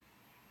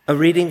A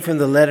reading from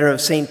the letter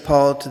of St.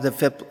 Paul to the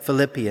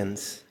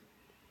Philippians.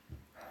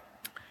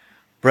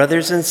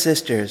 Brothers and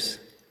sisters,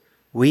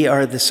 we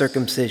are the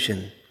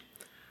circumcision,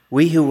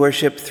 we who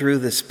worship through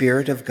the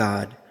Spirit of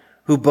God,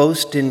 who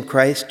boast in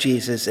Christ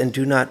Jesus and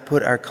do not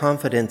put our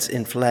confidence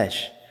in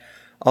flesh,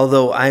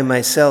 although I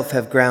myself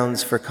have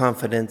grounds for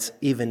confidence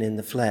even in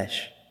the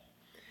flesh.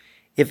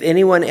 If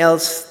anyone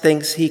else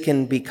thinks he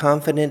can be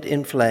confident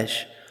in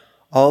flesh,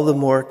 all the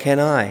more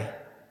can I.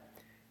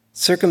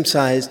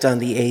 Circumcised on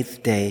the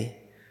 8th day,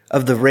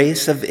 of the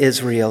race of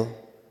Israel,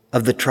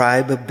 of the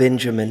tribe of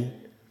Benjamin,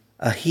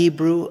 a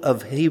Hebrew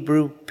of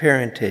Hebrew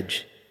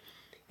parentage,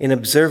 in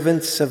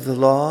observance of the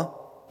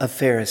law, a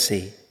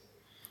Pharisee.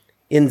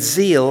 In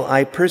zeal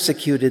I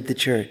persecuted the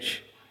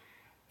church.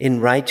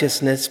 In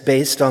righteousness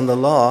based on the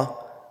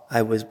law,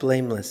 I was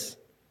blameless.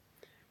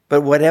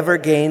 But whatever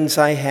gains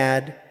I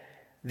had,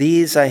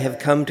 these I have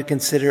come to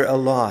consider a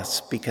loss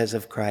because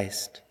of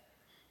Christ.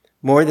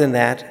 More than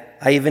that,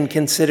 I even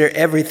consider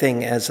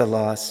everything as a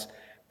loss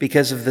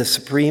because of the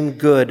supreme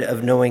good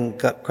of knowing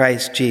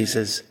Christ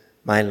Jesus,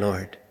 my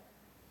Lord.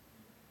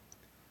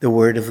 The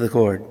word of the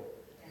Lord.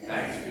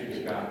 Thanks be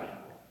to God.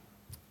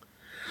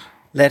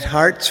 Let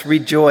hearts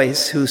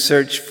rejoice who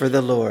search for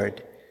the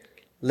Lord.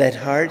 Let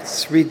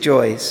hearts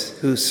rejoice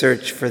who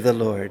search for the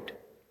Lord.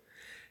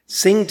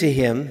 Sing to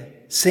him,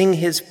 sing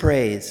his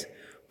praise,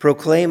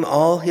 proclaim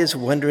all his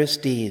wondrous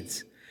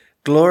deeds.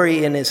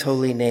 Glory in his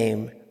holy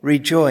name,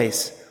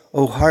 rejoice,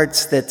 O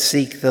hearts that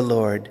seek the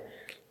Lord.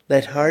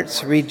 Let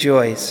hearts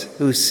rejoice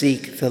who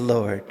seek the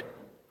Lord.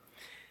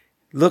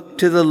 Look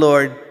to the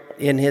Lord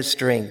in his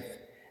strength.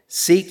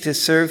 Seek to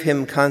serve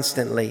him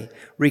constantly.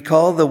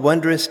 Recall the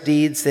wondrous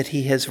deeds that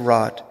he has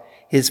wrought,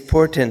 his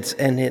portents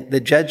and the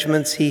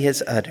judgments he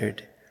has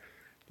uttered.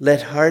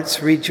 Let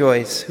hearts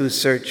rejoice who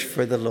search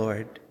for the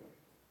Lord.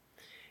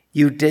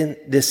 You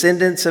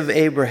descendants of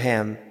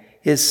Abraham,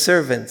 his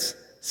servants,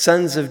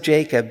 sons of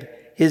Jacob,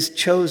 his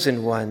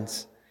chosen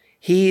ones,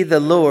 he, the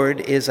Lord,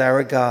 is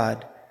our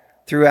God.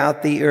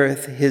 Throughout the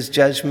earth his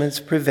judgments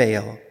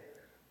prevail.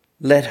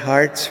 Let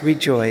hearts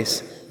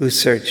rejoice who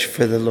search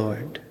for the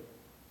Lord.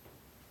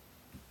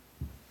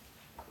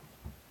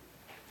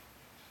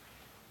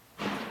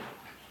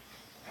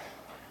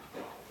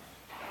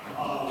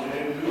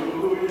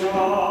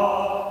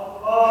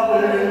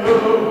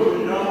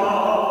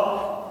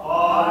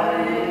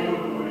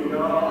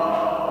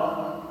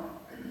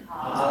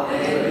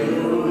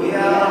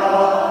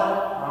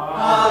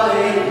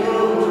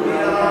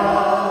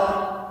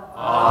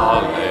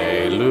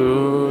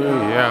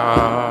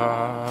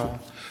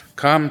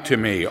 Come to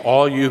me,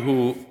 all you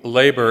who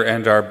labor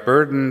and are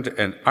burdened,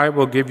 and I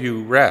will give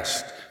you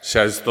rest,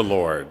 says the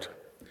Lord.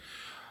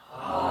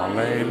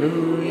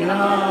 Alleluia,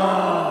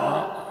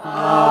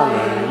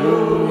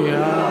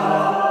 alleluia,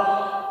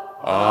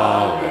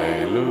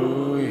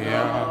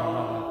 alleluia.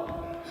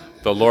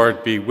 The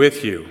Lord be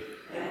with you.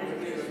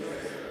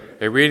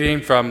 A reading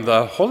from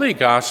the Holy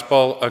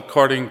Gospel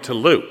according to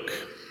Luke.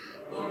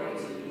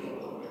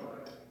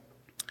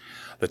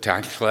 The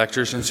tax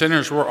collectors and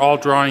sinners were all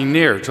drawing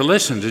near to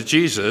listen to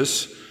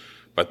Jesus,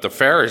 but the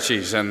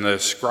Pharisees and the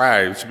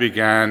scribes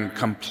began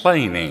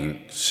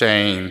complaining,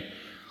 saying,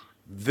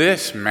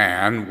 "This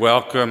man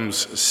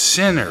welcomes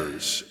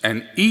sinners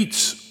and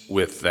eats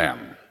with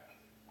them."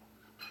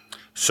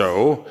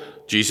 So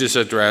Jesus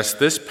addressed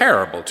this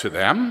parable to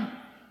them.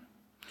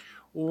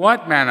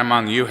 What man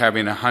among you,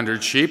 having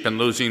 100 sheep and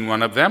losing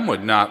one of them,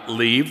 would not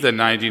leave the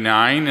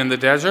 99 in the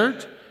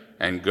desert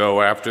and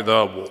go after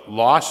the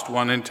lost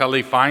one until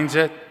he finds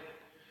it?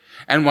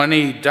 And when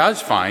he does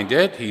find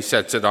it, he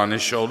sets it on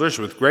his shoulders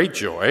with great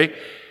joy.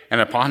 And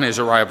upon his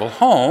arrival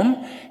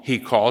home, he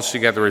calls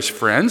together his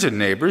friends and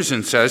neighbors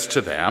and says to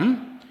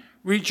them,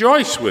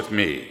 "Rejoice with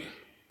me,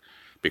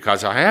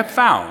 because I have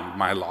found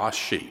my lost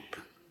sheep."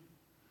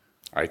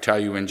 I tell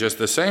you, in just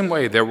the same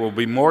way, there will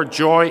be more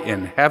joy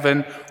in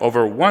heaven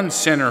over one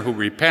sinner who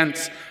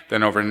repents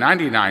than over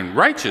 99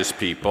 righteous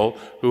people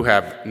who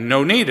have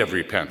no need of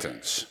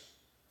repentance.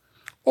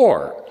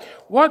 Or,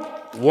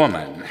 what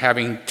woman,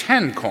 having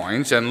 10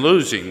 coins and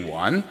losing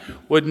one,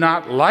 would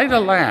not light a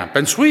lamp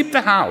and sweep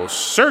the house,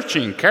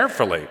 searching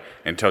carefully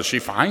until she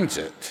finds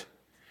it?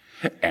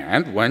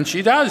 And when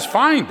she does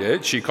find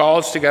it, she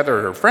calls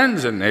together her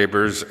friends and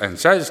neighbors and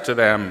says to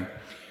them,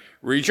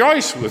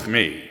 "Rejoice with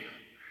me,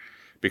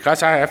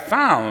 because I have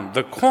found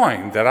the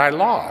coin that I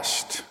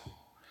lost."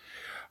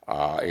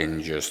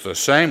 In just the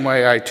same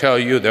way, I tell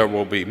you, there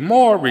will be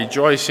more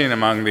rejoicing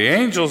among the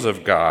angels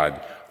of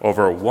God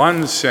over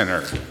one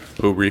sinner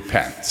who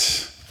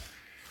repents.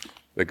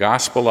 The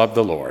Gospel of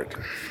the Lord.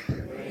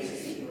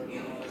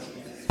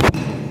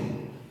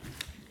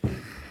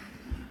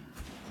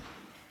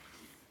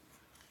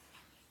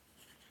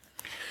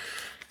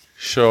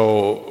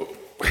 So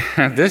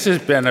this has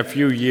been a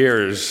few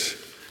years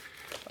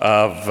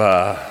of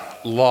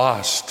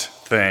lost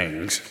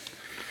things,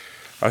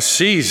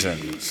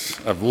 seasons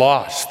of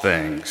lost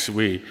things.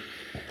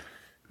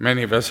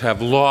 Many of us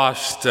have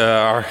lost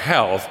our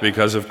health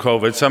because of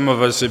COVID. Some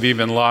of us have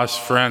even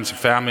lost friends,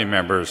 family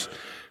members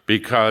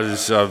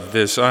because of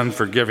this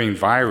unforgiving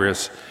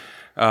virus.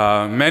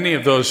 Many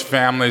of those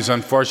families,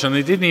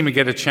 unfortunately, didn't even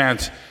get a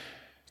chance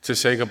to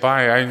say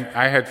goodbye.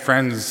 I had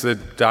friends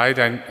that died.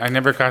 I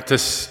never got to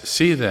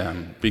see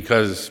them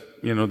because,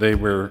 they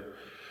were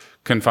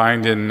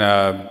confined in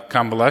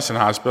convalescent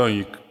hospital.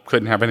 You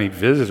couldn't have any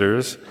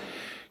visitors.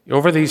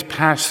 Over these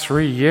past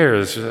 3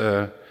 years,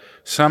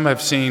 some have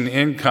seen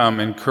income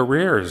and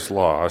careers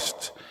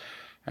lost,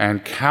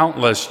 and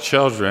countless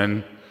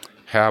children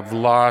have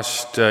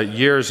lost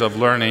years of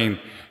learning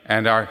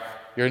and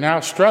you're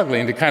now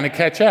struggling to kind of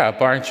catch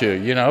up, aren't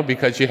you?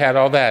 Because you had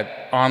all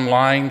that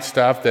online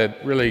stuff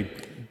that really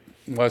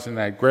wasn't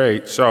that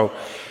great. So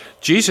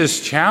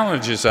Jesus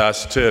challenges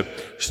us to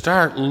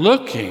start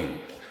looking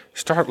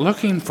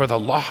for the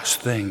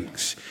lost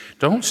things.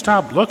 Don't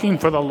stop looking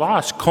for the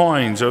lost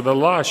coins or the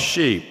lost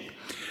sheep.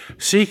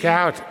 Seek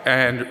out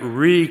and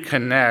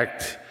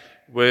reconnect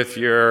with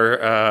your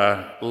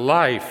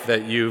life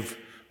that you've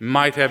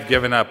might have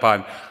given up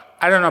on.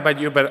 I don't know about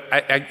you, but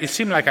it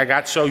seemed like I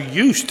got so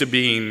used to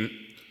being,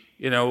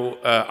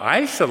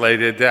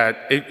 isolated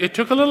that it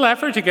took a little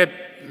effort to get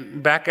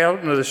back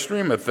out into the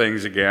stream of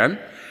things again.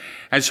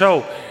 And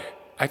so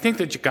I think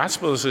that the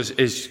gospel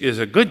is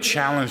a good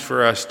challenge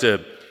for us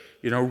to,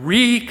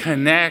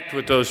 reconnect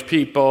with those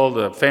people,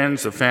 the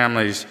friends, the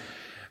families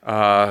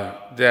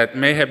that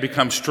may have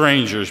become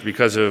strangers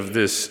because of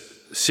this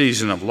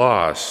season of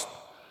loss.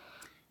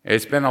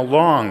 It's been a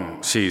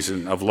long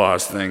season of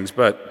lost things,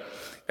 but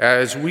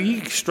as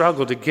we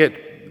struggle to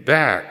get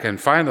back and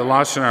find the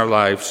lost in our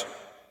lives,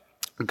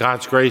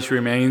 God's grace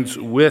remains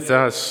with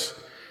us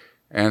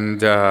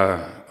and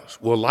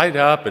will light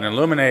up and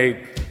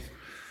illuminate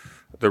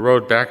the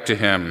road back to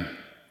Him.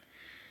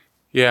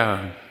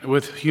 Yeah,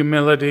 with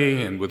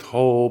humility and with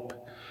hope,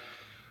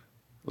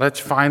 let's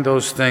find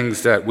those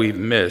things that we've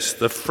missed,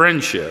 the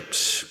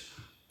friendships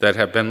that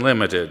have been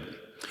limited,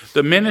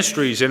 the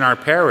ministries in our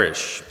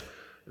parish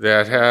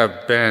that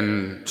have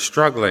been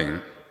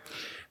struggling.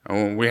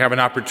 We have an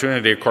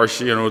opportunity, of course,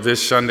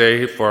 this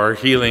Sunday for our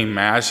healing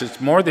mass. It's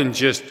more than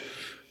just,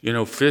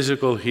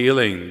 physical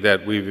healing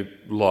that we've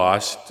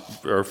lost,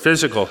 or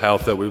physical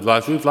health that we've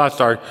lost. We've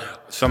lost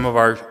some of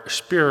our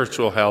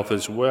spiritual health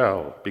as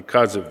well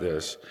because of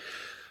this.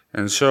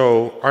 And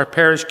so our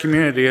parish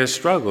community has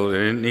struggled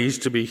and it needs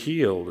to be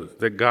healed,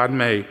 that God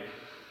may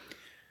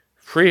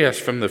free us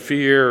from the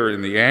fear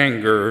and the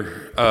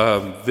anger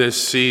of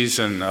this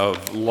season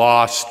of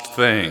lost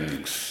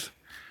things.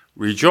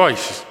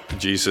 Rejoice,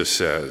 Jesus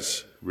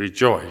says,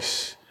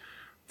 rejoice,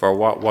 for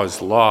what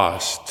was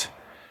lost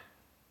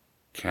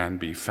can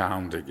be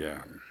found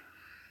again.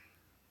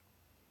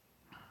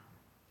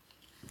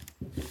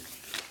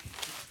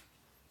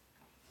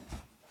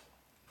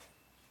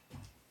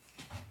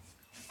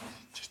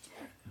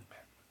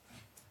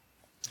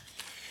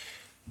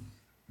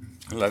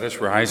 Let us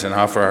rise and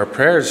offer our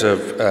prayers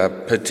of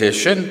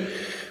petition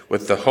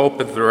with the hope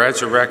of the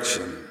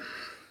resurrection.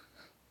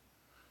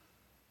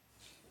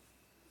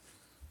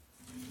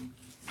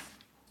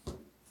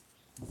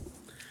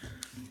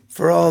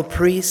 For all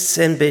priests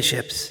and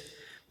bishops,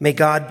 may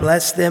God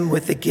bless them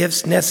with the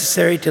gifts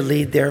necessary to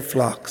lead their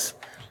flocks.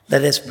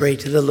 Let us pray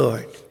to the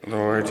Lord.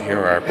 Lord,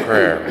 hear our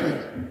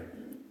prayer.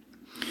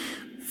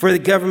 For the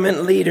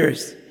government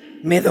leaders,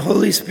 may the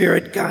Holy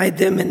Spirit guide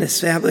them in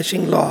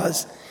establishing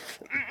laws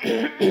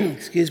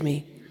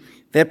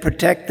that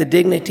protect the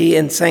dignity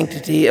and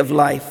sanctity of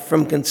life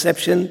from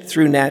conception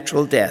through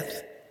natural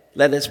death.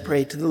 Let us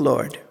pray to the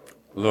Lord.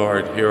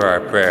 Lord, hear our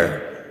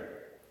prayer.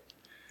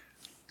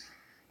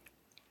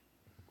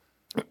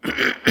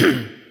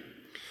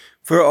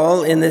 For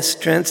all in this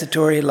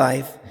transitory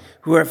life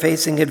who are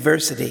facing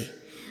adversity,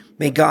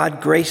 may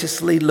God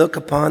graciously look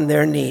upon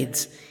their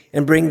needs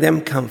and bring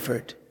them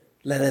comfort.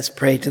 Let us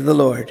pray to the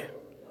Lord.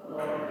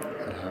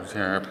 Lord,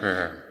 hear our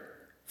prayer.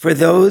 For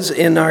those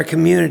in our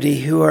community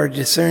who are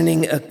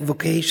discerning a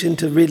vocation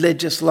to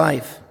religious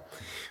life,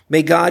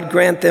 may God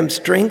grant them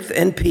strength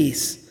and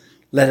peace.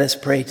 Let us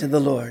pray to the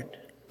Lord.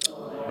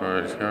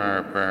 Lord, hear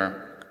our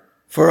prayer.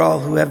 For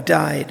all who have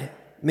died,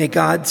 may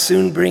God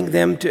soon bring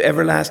them to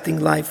everlasting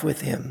life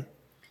with Him.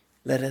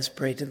 Let us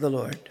pray to the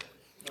Lord.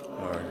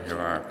 Lord, hear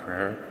our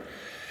prayer.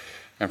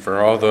 And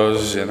for all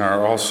those in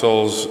our All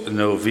Souls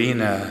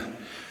Novena,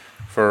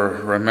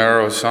 for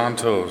Romero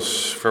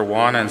Santos, for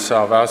Juan and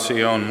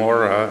Salvacion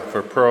Mora,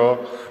 for Pearl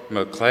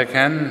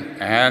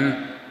McClagan,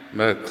 Anne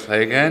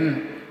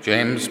McClagan,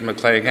 James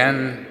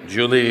McClagan,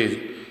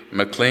 Julie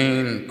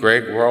McLean,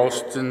 Greg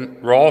Ralston,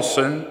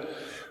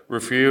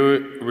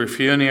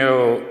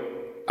 Refunio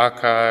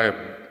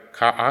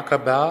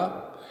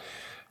Acaba,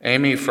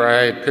 Amy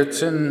Fry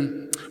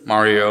Pitson,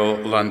 Mario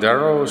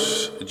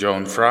Landeros,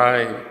 Joan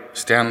Fry,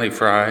 Stanley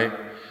Fry,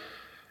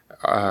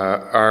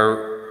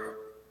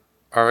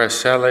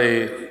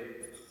 Araceli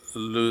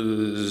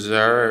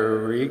Luzariga,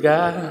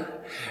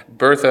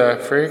 Bertha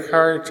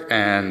Freikart,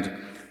 and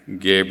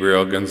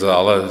Gabriel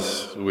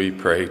Gonzalez. We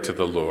pray to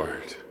the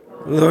Lord.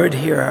 Lord,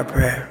 hear our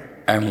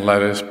prayer. And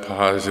let us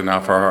pause and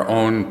offer our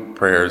own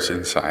prayers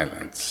in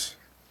silence.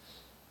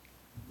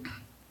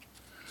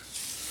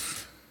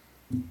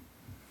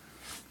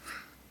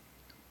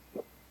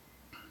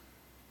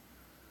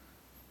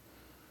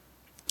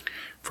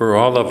 For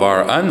all of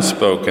our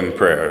unspoken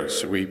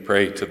prayers, we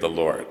pray to the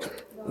Lord.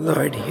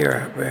 Lord, hear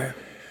our prayer.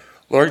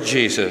 Lord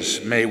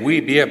Jesus, may we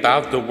be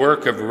about the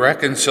work of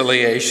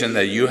reconciliation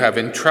that you have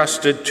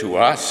entrusted to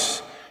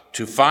us,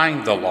 to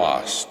find the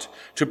lost,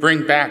 to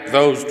bring back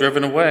those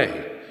driven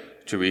away,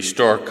 to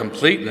restore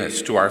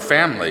completeness to our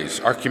families,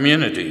 our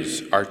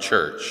communities, our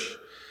church.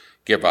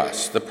 Give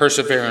us the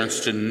perseverance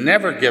to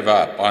never give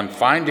up on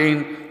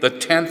finding the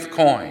 10th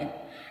coin,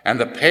 and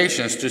the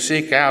patience to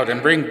seek out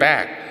and bring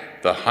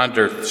back the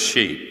 100th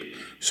sheep,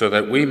 so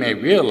that we may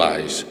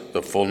realize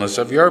the fullness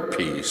of your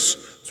peace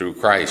through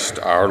Christ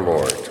our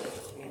Lord.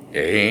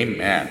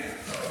 Amen.